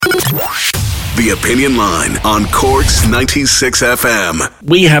The Opinion Line on Cork's 96 FM.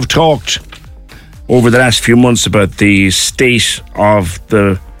 We have talked over the last few months about the state of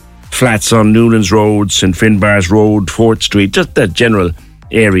the flats on Newlands Road, St Finbarr's Road, 4th Street, just that general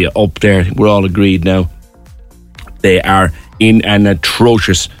area up there. We're all agreed now. They are in an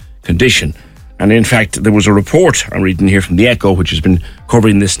atrocious condition. And in fact, there was a report, I'm reading here from the Echo, which has been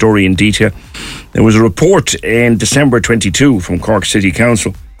covering this story in detail. There was a report in December 22 from Cork City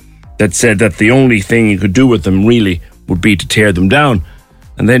Council that said that the only thing you could do with them really would be to tear them down.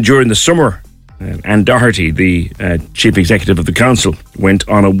 And then during the summer, Anne Doherty, the chief executive of the council, went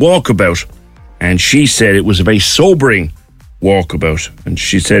on a walkabout, and she said it was a very sobering walkabout. And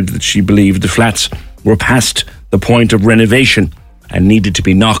she said that she believed the flats were past the point of renovation and needed to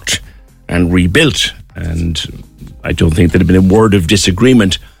be knocked and rebuilt. And I don't think there'd have been a word of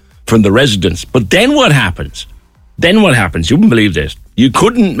disagreement from the residents. But then what happens? You wouldn't believe this. You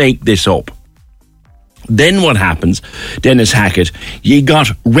couldn't make this up. Then what happens, Dennis Hackett, you got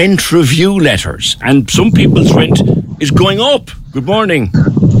rent review letters, and some people's rent is going up. Good morning.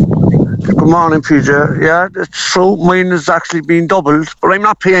 Good morning, PJ. Yeah, it's true. Mine is actually being doubled, but I'm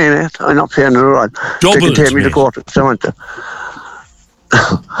not paying it. I'm not paying it at all. Doubled? They can take me to court if they want to.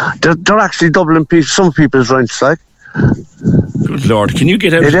 They're actually doubling some people's rents, like. Good Lord, can you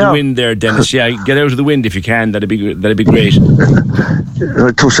get out of the wind there, Dennis? Yeah, get out of the wind if you can. That'd be great.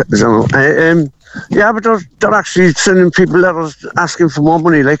 2 seconds. Yeah, but they're actually sending people letters asking for more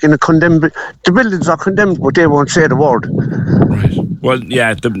money, like in a condemned. The buildings are condemned, but they won't say the word. Right. Well,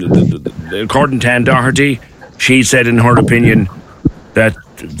 yeah. According to Anne Doherty, she said in her opinion that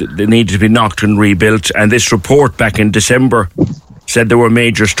they needed to be knocked and rebuilt. And this report back in December said there were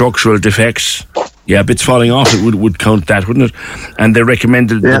major structural defects. Yeah, bits falling off, it would count that, wouldn't it? And they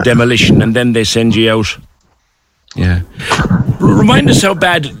recommended the demolition, and then they send you out. Yeah. Remind us how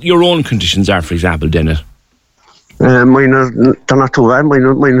bad your own conditions are, for example, Dennis. They're not too bad.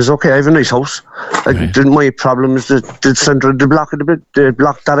 Mine is okay. I have a nice house. Right. My problem is that the centre of the block the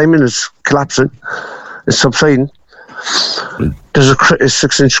block that I'm in is collapsing. It's subsiding. There's a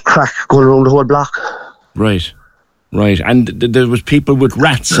 6-inch crack going around the whole block. Right. And there was people with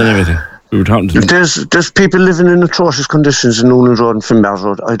rats and everything. We were talking to them. There's people living in atrocious conditions in Newlands Road and Finbarr's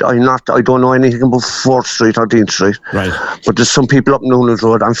Road. I don't know anything about 4th Street or Dean Street. Right. But there's some people up Newlands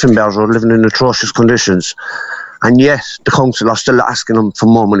Road and Finbarr's Road living in atrocious conditions. And yet, the council are still asking them for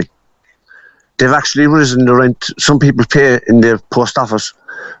more money. They've actually risen the rent. Some people pay in their post office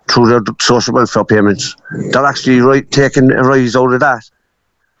through their social welfare payments. They're actually taking a rise out of that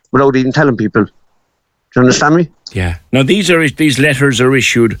without even telling people. Do you understand me? Yeah. Now, these letters are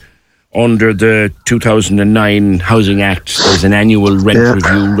issued under the 2009 Housing Act. There's an annual rent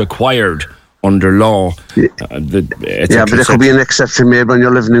review required under law. But there could be an exception made when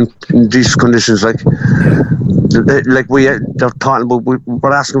you're living in these conditions. They're talking about,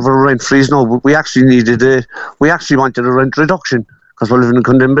 we're asking for a rent freeze now, but we actually wanted a rent reduction because we're living in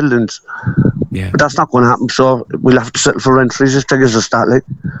condemned buildings. Yeah. But that's not going to happen, so we'll have to settle for rent freeze if they give us that.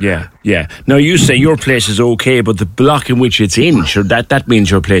 Yeah. Now, you say your place is okay, but the block in which it's in, sure, that means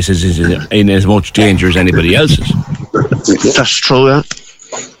your place is in as much danger as anybody else's. That's true, yeah.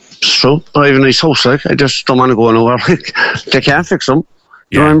 It's true. I have a nice house, I just don't want to go nowhere. They can't fix them.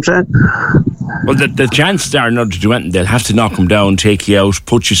 You know what I'm saying? Well, the chances are not to do anything. They'll have to knock them down, take you out,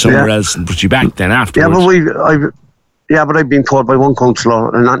 put you somewhere else, and put you back then afterwards. But I've been told by one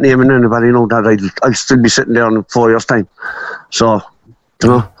councillor, and not naming anybody, that I'll still be sitting there in 4 years' time. So,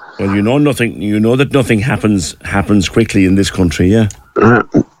 Well, you know that nothing happens quickly in this country, yeah?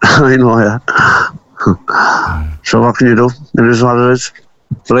 I know, yeah. So what can you do? It is what it is.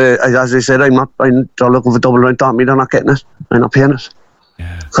 But as I said, they're looking for double rent on me, they're not getting it. I'm not paying it.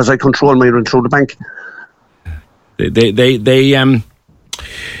 Because I control my rent through the bank.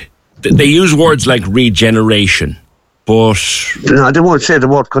 They use words like regeneration. But no, they won't say the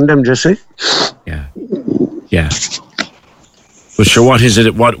word condemned, you see. Yeah. But sure, what is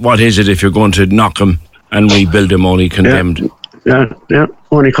it? What is it if you're going to knock them and rebuild them only condemned? Yeah,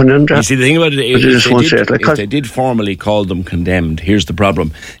 only condemned. You see, the thing about it, if they did formally call them condemned, here's the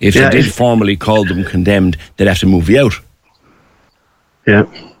problem: if they did formally call them condemned, they'd have to move you out. Yeah.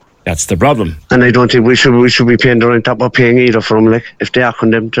 That's the problem. And I don't think we should be paying the rent that we're paying either for them, if they are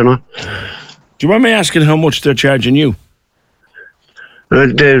condemned, Do you mind me asking how much they're charging you?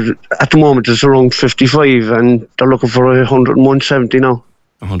 At the moment it's around 55 and they're looking for 170 now.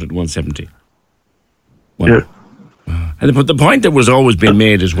 170. Wow. Yeah. But the point that was always being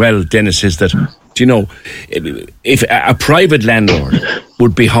made as well, Dennis, is that, if a private landlord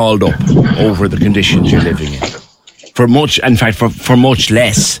would be hauled up over the conditions you're living in, for much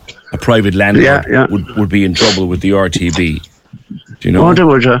less a private landlord would be in trouble with the RTB. Do you know? Oh, they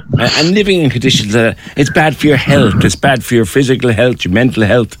would, yeah. And living in conditions that it's bad for your health, it's bad for your physical health, your mental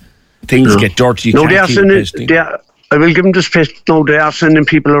health. Things get dirty. You can't keep pasting. I will give them the space. No, they are sending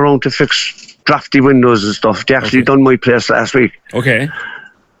people around to fix drafty windows and stuff. They actually done my place last week. Okay.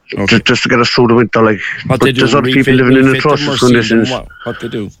 Just to get us through the winter, like. What but they do? There's other people living in atrocious conditions. What they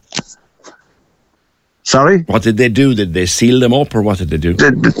do? Sorry? What did they do? Did they seal them up, or what did they do?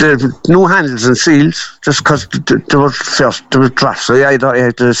 No handles and seals, just because there was drafts. So I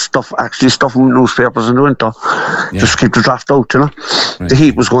had to stuff them with newspapers in the winter, just keep the draft out, you know. Right. The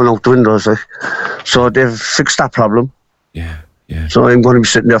heat was going out the windows, like. So they've fixed that problem. Yeah. So I'm going to be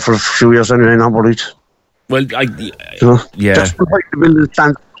sitting there for a few years anyway, not worried. Well, Just provide the building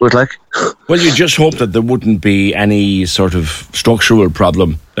stand with, like. Well, you just hope that there wouldn't be any sort of structural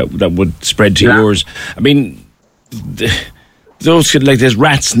problem that would spread to yours. I mean, there's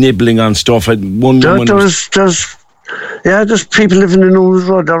rats nibbling on stuff. There's people living in Newlands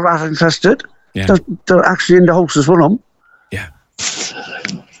Road. They're rat infested. Yeah. They're actually in the houses with them.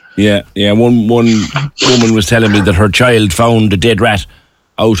 Yeah. One woman was telling me that her child found a dead rat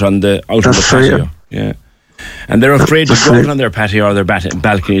out on the patio. Yeah. And they're afraid to go out on their patio or their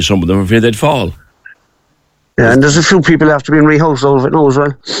balcony. Some of them are afraid they'd fall. Yeah, and there's a few people that have to be rehoused out of it now as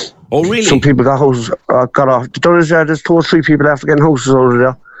well. Oh, really? Some people got houses, got off. There's 2 or 3 people that have to get houses out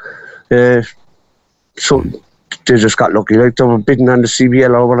of there. So they just got lucky. Like they were bidding on the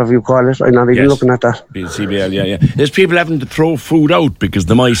CBL or whatever you call it. I'm not even looking at that. CBL, yeah. There's people having to throw food out because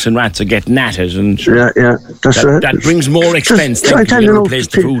the mice and rats are getting at it. And that brings more expense than to replace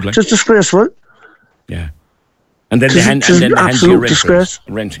the food. Like. Just disgraceful. Yeah. And then they hand you a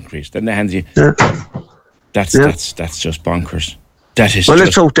rent increase. Then they hand you... That's just bonkers. That is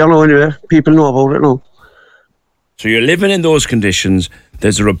it's out there now anyway. People know about it now. So you're living in those conditions.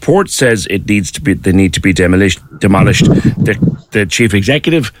 There's a report says they need to be demolished. The chief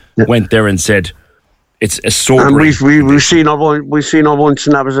executive went there and said it's a sobering. And we've seen her once,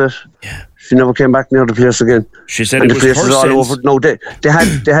 and that was it. Yeah. She never came back near the place again. She said and it was the place is all over. No, they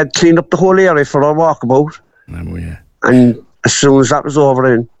had cleaned up the whole area for our walkabout. Oh, yeah. And as soon as that was over,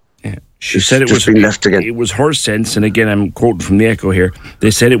 then she said it was been left again. It was her sense, and again I'm quoting from the Echo here. They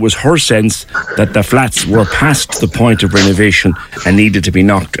said it was her sense that the flats were past the point of renovation and needed to be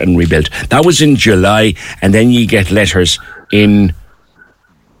knocked and rebuilt. That was in July, and then you get letters in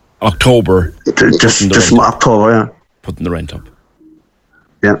October. Just October, putting the rent up.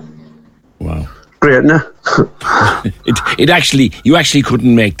 Yeah. Wow. Great, no? You actually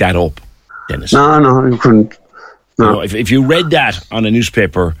couldn't make that up, Dennis. No, you couldn't. No. You know, if you read that on a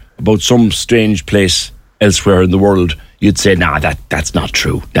newspaper about some strange place elsewhere in the world, you'd say, that's not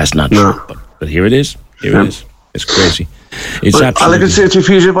true. That's not true. But here it is. It is. It's crazy. It's absolutely... All I can say to you,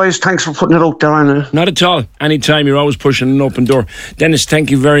 PJ boys, thanks for putting it out there, Anna. Not at all. Anytime, you're always pushing an open door. Dennis, thank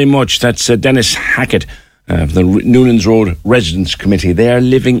you very much. That's Dennis Hackett of the Newlands Road Residents Committee. They are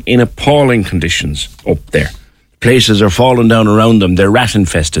living in appalling conditions up there. Places are falling down around them. They're rat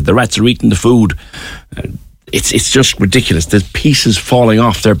infested. The rats are eating the food. It's just ridiculous. There's pieces falling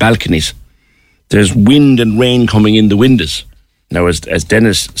off their balconies. There's wind and rain coming in the windows. Now, as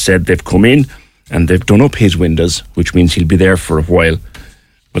Dennis said, they've come in and they've done up his windows, which means he'll be there for a while.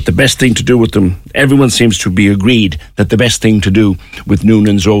 But the best thing to do with them, everyone seems to be agreed that the best thing to do with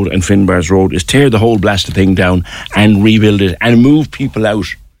Newlands Road and Finbars Road is tear the whole blasted thing down and rebuild it and move people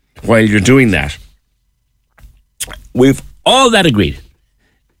out while you're doing that. We've all that agreed.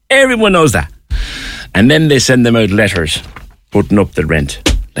 Everyone knows that. And then they send them out letters putting up the rent.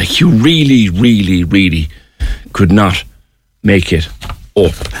 Like, you really, really, really could not make it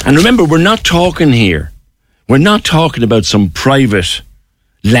up. And remember, we're not talking here. We're not talking about some private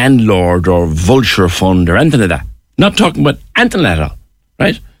landlord or vulture fund or anything like that. Not talking about anything like that at all,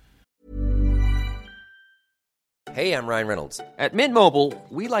 right? Hey, I'm Ryan Reynolds. At Mint Mobile,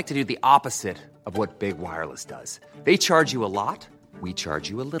 we like to do the opposite of what Big Wireless does. They charge you a lot, we charge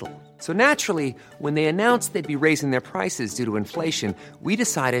you a little. So naturally, when they announced they'd be raising their prices due to inflation, we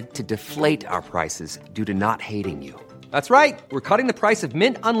decided to deflate our prices due to not hating you. That's right. We're cutting the price of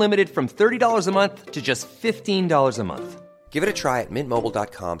Mint Unlimited from $30 a month to just $15 a month. Give it a try at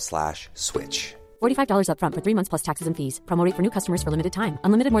mintmobile.com/switch. $45 up front for 3 months plus taxes and fees. Promo rate for new customers for limited time.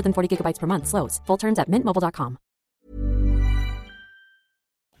 Unlimited more than 40 gigabytes per month. Slows full terms at mintmobile.com.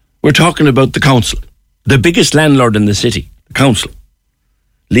 We're talking about the council, the biggest landlord in the city, the council,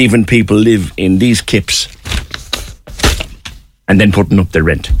 leaving people live in these kips and then putting up their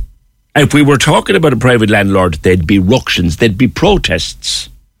rent. If we were talking about a private landlord, there'd be ructions, there'd be protests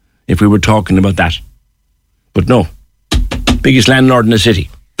if we were talking about that. But no, biggest landlord in the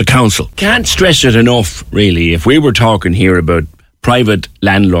city, the council. Can't stress it enough, really. If we were talking here about private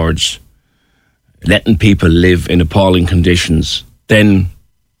landlords letting people live in appalling conditions, then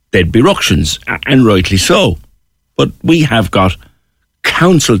there'd be ructions, and rightly so. But we have got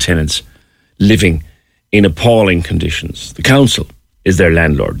council tenants living in appalling conditions. The council is their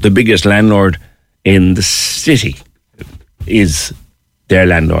landlord. The biggest landlord in the city is their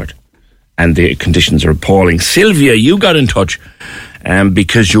landlord. And the conditions are appalling. Sylvia, you got in touch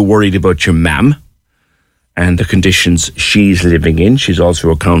because you're worried about your mam and the conditions she's living in. She's also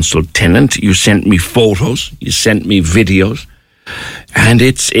a council tenant. You sent me photos. You sent me videos. And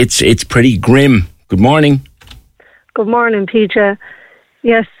it's pretty grim. Good morning. Good morning, PJ.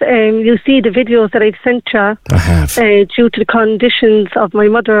 Yes, you see the videos that I've sent you. I have. Due to the conditions of my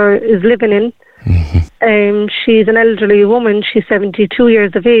mother is living in. Mm-hmm. She's an elderly woman. She's 72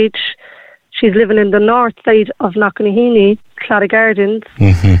 years of age. She's living in the north side of Knocknaheeny, Claddagh Gardens.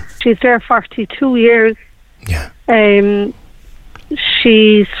 Mm-hmm. She's there 42 years. Yeah.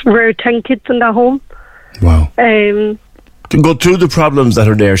 She's reared 10 kids in that home. Wow. To go through the problems that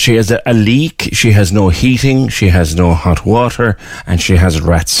are there, she has a leak, she has no heating, she has no hot water, and she has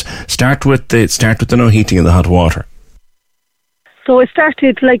rats. Start with the no heating and the hot water. So it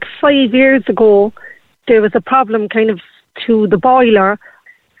started like 5 years ago. There was a problem kind of to the boiler.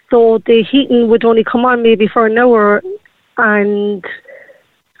 So the heating would only come on maybe for an hour, and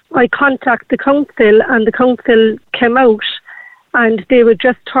I contacted the council, and the council came out and they would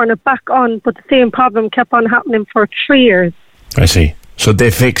just turn it back on, but the same problem kept on happening for 3 years. I see. So they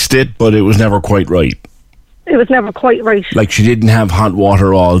fixed it, but it was never quite right. It was never quite right. Like she didn't have hot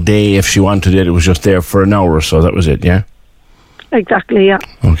water all day. If she wanted it, it was just there for an hour or so. That was it, yeah? Exactly, yeah.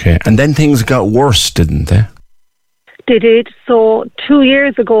 Okay. And then things got worse, didn't they? They did. So 2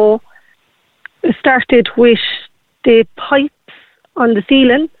 years ago, it started with the pipes on the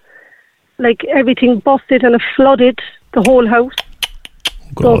ceiling. Like everything busted and it flooded the whole house.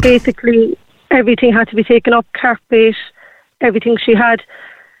 God. So basically everything had to be taken up, carpet, everything she had.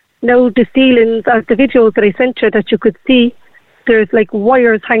 Now the ceilings, as the videos that I sent you that you could see, there's like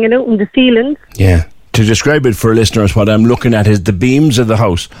wires hanging out in the ceilings. Yeah. To describe it for listeners, what I'm looking at is the beams of the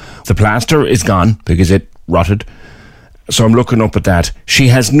house. The plaster is gone because it rotted. So I'm looking up at that. She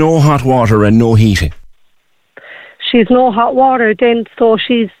has no hot water and no heating. She's no hot water then, so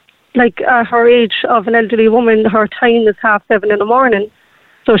she's like at her age of an elderly woman, her time is 7:30 in the morning.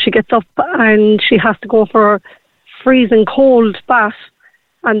 So she gets up and she has to go for a freezing cold bath,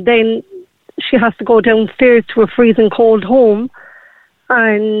 and then she has to go downstairs to a freezing cold home,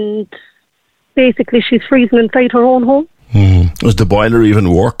 and basically she's freezing inside her own home. Does the boiler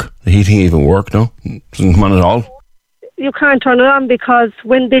even work? The heating even work? No? Doesn't come on at all? You can't turn it on because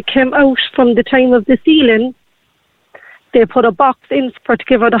when they came out from the time of the ceiling, they put a box in for to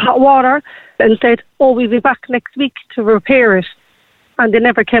give her the hot water and said, we'll be back next week to repair it. And they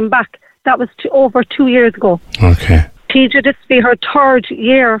never came back. That was over 2 years ago. Okay. PJ, this will be her 3rd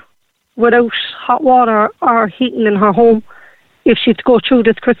year without hot water or heating in her home. If she'd go through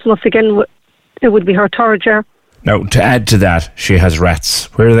this Christmas again, it would be her 3rd year. Now, to add to that, she has rats.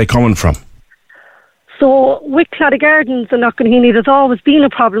 Where are they coming from? So, with Claddagh Gardens in Knocknaheeny, there's always been a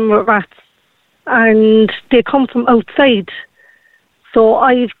problem with rats. And they come from outside. So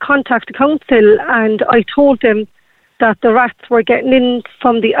I've contacted council and I told them that the rats were getting in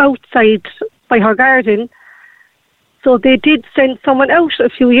from the outside by her garden. So they did send someone out a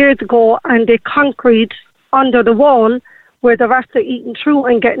few years ago and they concrete under the wall where the rats are eating through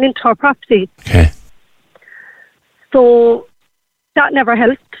and getting into her property. Okay. So that never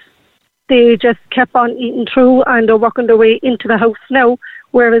helped. They just kept on eating through and are working their way into the house now.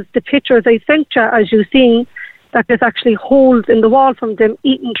 Whereas the pictures I sent you, as you've seen, that there's actually holes in the wall from them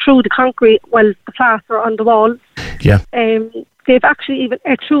eating through the concrete while the plaster on the wall. Yeah. They've actually even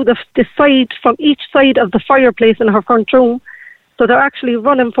ate through the side from each side of the fireplace in her front room. So they're actually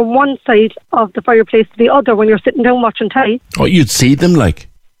running from one side of the fireplace to the other when you're sitting down watching telly. Oh, you'd see them like?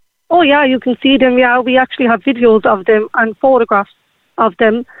 Oh, yeah, you can see them, yeah. We actually have videos of them and photographs of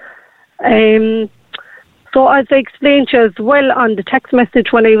them. So as I explained to you as well on the text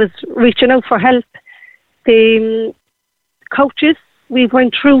message when I was reaching out for help, the couches, we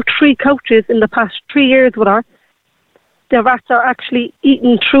went through 3 couches in the past 3 years with her. The rats are actually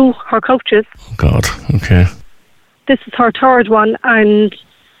eating through her couches. Oh, God, okay. This is her 3rd one, and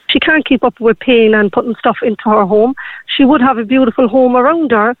she can't keep up with paying and putting stuff into her home. She would have a beautiful home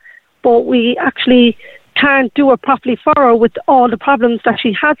around her, but we actually can't do it properly for her with all the problems that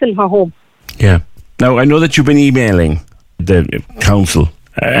she has in her home. Yeah. Now, I know that you've been emailing the council.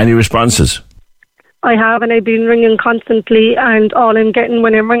 Any responses? I have, and I've been ringing constantly, and all I'm getting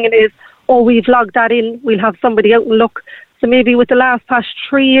when I'm ringing is, oh, we've logged that in, we'll have somebody out and look. So maybe with the past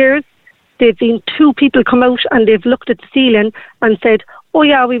 3 years, they've been 2 people come out and they've looked at the ceiling and said, oh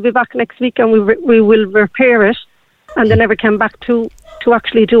yeah, we'll be back next week and we will repair it, and they never came back to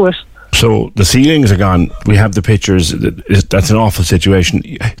actually do it. So the ceilings are gone. We have the pictures. That's an awful situation.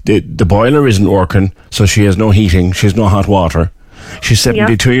 The boiler isn't working, so she has no heating, she has no hot water. She's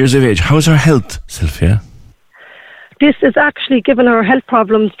 72 years of age. How's her health, Sylvia? This has actually given her health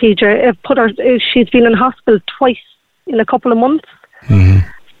problems, PJ. She's been in hospital twice in a couple of months. Mm-hmm.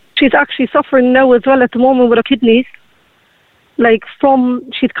 She's actually suffering now as well at the moment with her kidneys.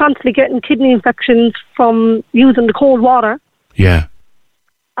 She's constantly getting kidney infections from using the cold water. Yeah.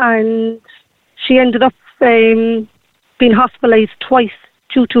 And she ended up being hospitalised twice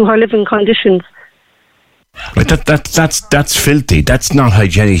due to her living conditions. But that's filthy. That's not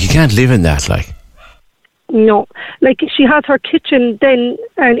hygienic. You can't live in that, No. She has her kitchen then,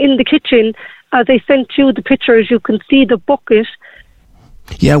 and in the kitchen, as I sent you the pictures, you can see the bucket.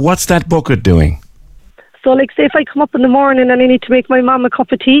 Yeah, what's that bucket doing? So, say if I come up in the morning and I need to make my mum a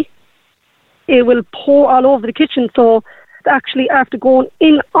cup of tea, it will pour all over the kitchen. So, it's actually after going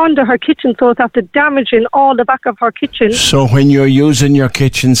in under her kitchen, so it's after damaging all the back of her kitchen. So, when you're using your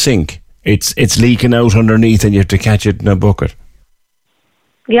kitchen sink, it's leaking out underneath and you have to catch it in a bucket?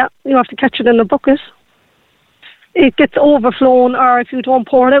 Yeah, you have to catch it in a bucket. It gets overflown, or if you don't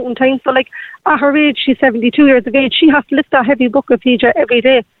pour it out in time. So, at her age, she's 72 years of age, she has to lift that heavy bucket, PJ, every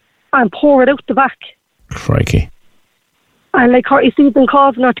day and pour it out the back. Crikey. And it's even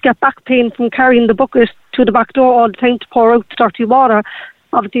causing her to get back pain from carrying the bucket to the back door all the time to pour out dirty water.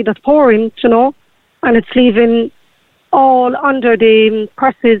 Obviously, that's pouring, and it's leaving all under the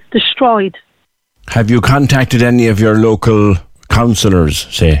presses destroyed. Have you contacted any of your local councillors,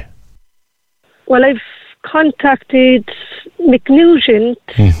 say? Well, I've contacted Mick Nugent.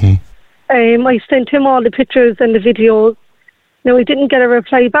 Mm-hmm. I sent him all the pictures and the videos. Now, I didn't get a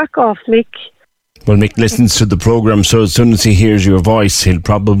reply back off Mick. Well, Mick listens to the programme, so as soon as he hears your voice, he'll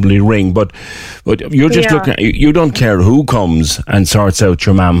probably ring. But you're just looking. You don't care who comes and sorts out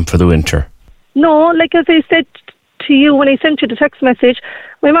your mum for the winter. No, as I said to you when I sent you the text message,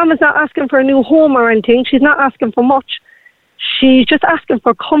 my mum is not asking for a new home or anything. She's not asking for much. She's just asking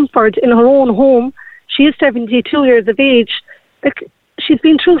for comfort in her own home. She is 72 years of age. She's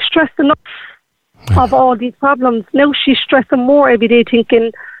been through stress enough of all these problems. Now she's stressing more every day,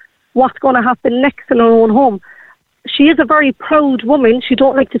 thinking what's going to happen next in her own home. She is a very proud woman. She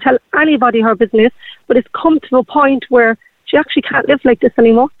don't like to tell anybody her business, but it's come to a point where she actually can't live like this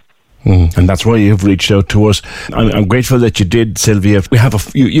anymore. And that's why you've reached out to us. I'm grateful that you did, Sylvia. We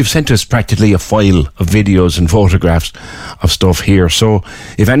have you've sent us practically a file of videos and photographs of stuff here. So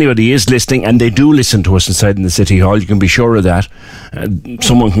if anybody is listening, and they do listen to us inside in the City Hall, you can be sure of that.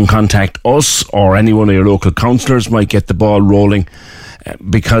 Someone can contact us, or any one of your local councillors might get the ball rolling,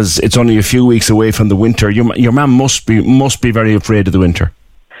 because it's only a few weeks away from the winter. Your mum must be very afraid of the winter.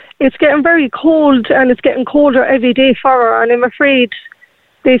 It's getting very cold, and it's getting colder every day for her, and I'm afraid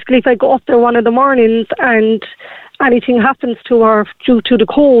basically if I go up there one of the mornings and anything happens to her due to the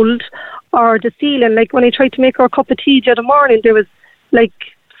cold or the ceiling, when I tried to make her a cup of tea the other morning, there was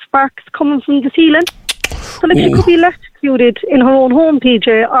sparks coming from the ceiling. So she could be electrocuted in her own home,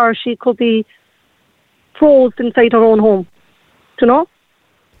 PJ, or she could be froze inside her own home. Do you know?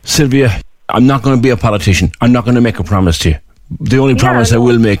 Sylvia, I'm not going to be a politician. I'm not going to make a promise to you. The only promise I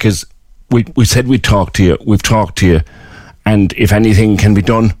will make is we said we'd talk to you. We've talked to you. And if anything can be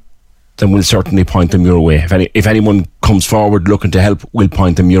done, then we'll certainly point them your way. If anyone comes forward looking to help, we'll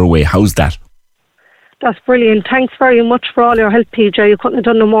point them your way. How's that? That's brilliant. Thanks very much for all your help, PJ. You couldn't have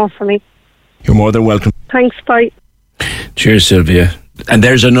done no more for me. You're more than welcome. Thanks, bye. Cheers, Sylvia. And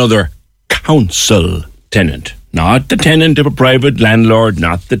there's another council tenant. Not the tenant of a private landlord,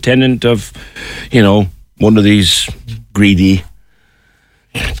 not the tenant of, one of these greedy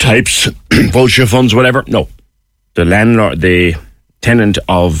types, vulture funds, whatever. No. The landlord, the tenant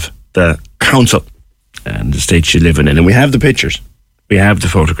of the council and the state she's living in. And we have the pictures. We have the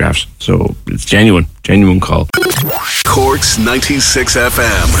photographs. So it's genuine call. Cork's 96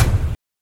 FM.